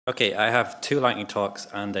Okay, I have 2 lightning talks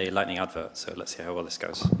and a lightning advert, so let's see how well this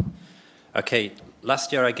goes. Okay,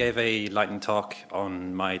 last year I gave a lightning talk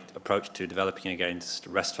on my approach to developing against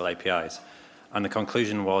RESTful APIs, and the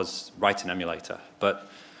conclusion was write an emulator. But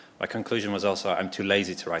my conclusion was also I'm too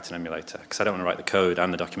lazy to write an emulator because I don't want to write the code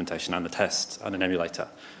and the documentation and the tests on an emulator.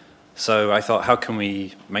 So I thought, how can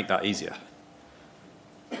we make that easier?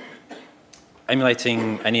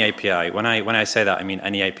 Emulating any API, when I say that, I mean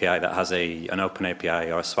any API that has an open API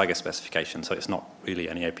or a Swagger specification, so it's not really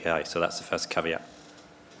any API, so that's the first caveat.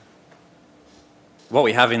 What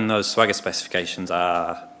we have in those Swagger specifications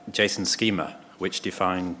are JSON schema, which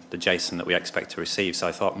define the JSON that we expect to receive, so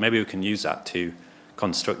I thought maybe we can use that to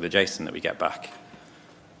construct the JSON that we get back.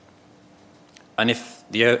 And if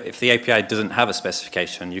the API doesn't have a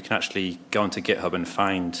specification, you can actually go onto GitHub and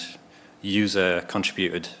find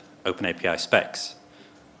user-contributed OpenAPI specs.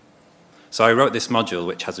 So I wrote this module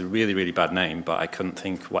which has a really, really bad name, but I couldn't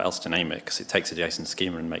think what else to name it because it takes a JSON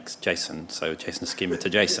schema and makes JSON, so JSON schema to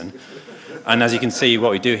JSON. And as you can see,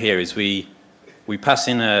 what we do here is we pass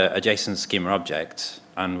in a JSON schema object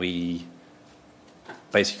and we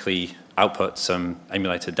basically output some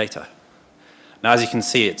emulated data. Now, as you can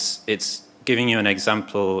see, it's giving you an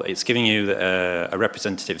example, it's giving you a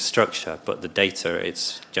representative structure, but the data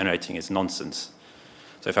it's generating is nonsense.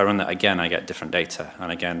 So if I run that again, I get different data,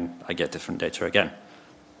 and again, I get different data again.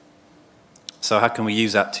 So how can we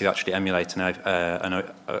use that to actually emulate an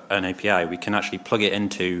API? We can actually plug it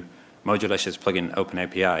into Modulicious plugin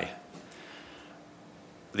OpenAPI.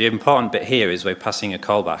 The important bit here is we're passing a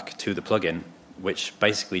callback to the plugin, which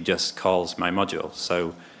basically just calls my module.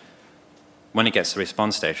 So when it gets the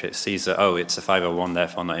response data, it sees that, oh, it's a 501,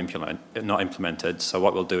 therefore not implemented. So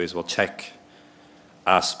what we'll do is we'll check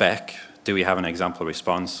our spec. Do we have an example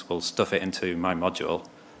response? We'll stuff it into my module,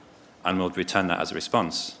 and we'll return that as a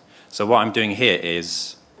response. So what I'm doing here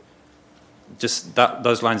is just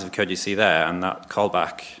those lines of code you see there and that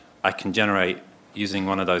callback, I can generate using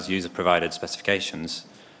one of those user-provided specifications.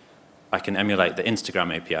 I can emulate the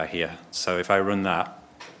Instagram API here. So if I run that,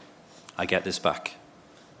 I get this back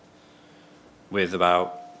with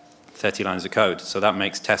about 30 lines of code. So that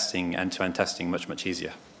makes testing, end-to-end testing, much, much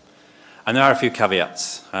easier. And there are a few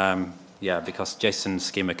caveats. Yeah, because JSON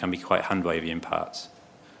schema can be quite hand-wavy in parts.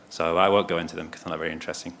 So I won't go into them because they're not very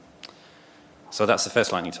interesting. So that's the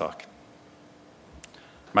first lightning talk.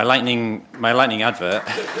 My lightning advert.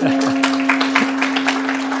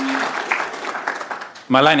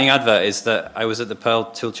 My lightning advert is that I was at the Perl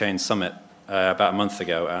Toolchain Summit about a month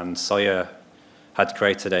ago, and Sawyer had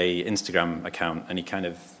created an Instagram account, and he kind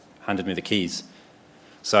of handed me the keys.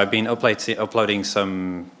 So I've been uploading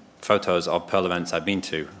some photos of Perl events I've been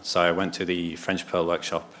to. So I went to the French Perl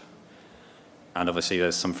workshop, and obviously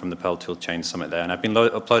there's some from the Perl Toolchain Summit there. And I've been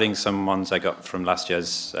uploading some ones I got from last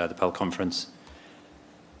year's the Perl conference.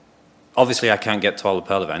 Obviously I can't get to all the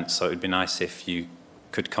Perl events, so it would be nice if you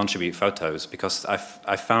could contribute photos, because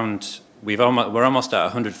I found we're almost at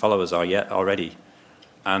 100 followers already,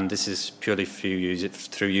 and this is purely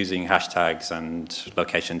through using hashtags and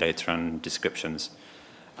location data and descriptions.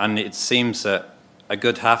 And it seems that a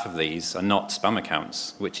good half of these are not spam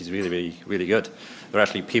accounts, which is really, really, really good. They're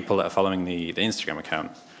actually people that are following the Instagram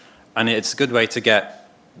account. And it's a good way to get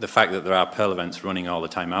the fact that there are Perl events running all the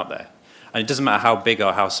time out there. And it doesn't matter how big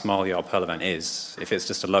or how small your Perl event is. If it's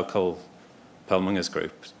just a local Perlmongers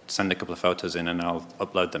group, send a couple of photos in and I'll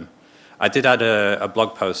upload them. I did add a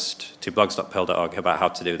blog post to blogs.perl.org about how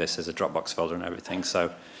to do this as a Dropbox folder and everything.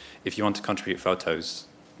 So if you want to contribute photos,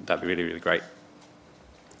 that'd be really, really great.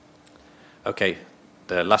 Okay.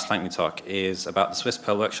 The last lightning talk is about the Swiss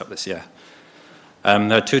Perl workshop this year.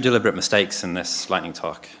 There are 2 deliberate mistakes in this lightning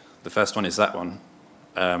talk. The first one is that one.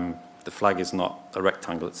 The flag is not a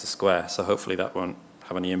rectangle, it's a square, so hopefully that won't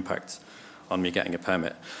have any impact on me getting a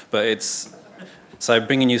permit. But so I'm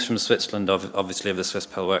bringing news from Switzerland, obviously, of the Swiss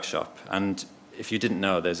Perl workshop. And if you didn't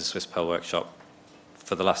know, there's a Swiss Perl workshop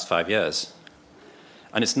for the last 5 years.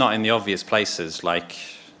 And it's not in the obvious places like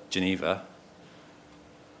Geneva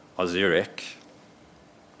or Zurich.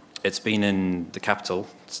 It's been in the capital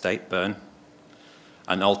state, Bern,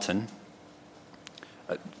 and Alton.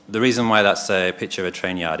 The reason why that's a picture of a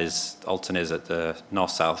train yard is Alton is at the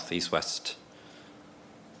north-south, east-west,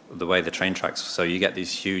 the way the train tracks. So you get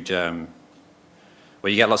these huge, well,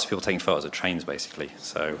 you get lots of people taking photos of trains, basically.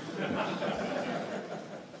 So,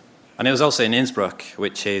 and it was also in Innsbruck,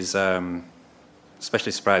 which is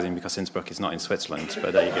especially surprising because Innsbruck is not in Switzerland,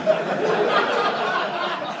 but there you go.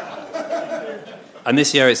 And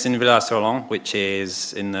this year it's in Villars-sur-Glâne, which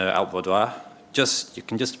is in the Alpes Vaudois. You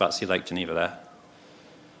can just about see Lake Geneva there.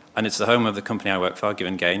 And it's the home of the company I work for, Give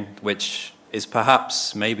and Gain, which is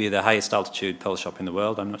perhaps maybe the highest altitude Perl shop in the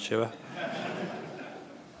world, I'm not sure.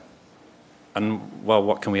 And, well,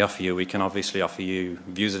 what can we offer you? We can obviously offer you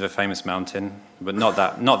views of a famous mountain, but not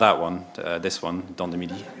that one, this one, Dent du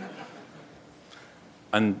Midi.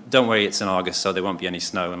 And don't worry, it's in August, so there won't be any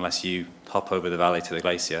snow unless you hop over the valley to the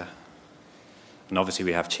glacier. And obviously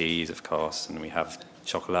we have cheese, of course, and we have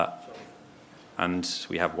chocolate, and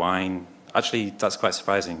we have wine. Actually, that's quite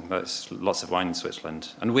surprising. There's lots of wine in Switzerland,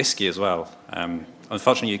 and whiskey as well.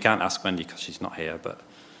 Unfortunately, you can't ask Wendy because she's not here, but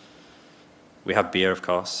we have beer, of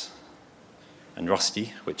course, and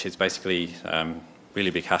Rosti, which is basically really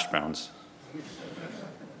big hash browns.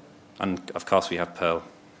 And, of course, we have Perl,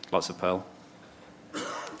 lots of Perl.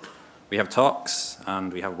 We have talks,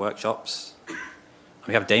 and we have workshops.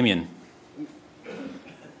 We have Damien.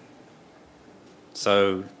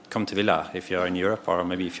 So come to Villa if you're in Europe, or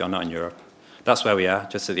maybe if you're not in Europe. That's where we are,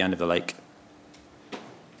 just at the end of the lake.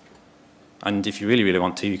 And if you really, really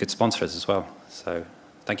want to, you could sponsor us as well. So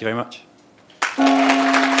thank you very much.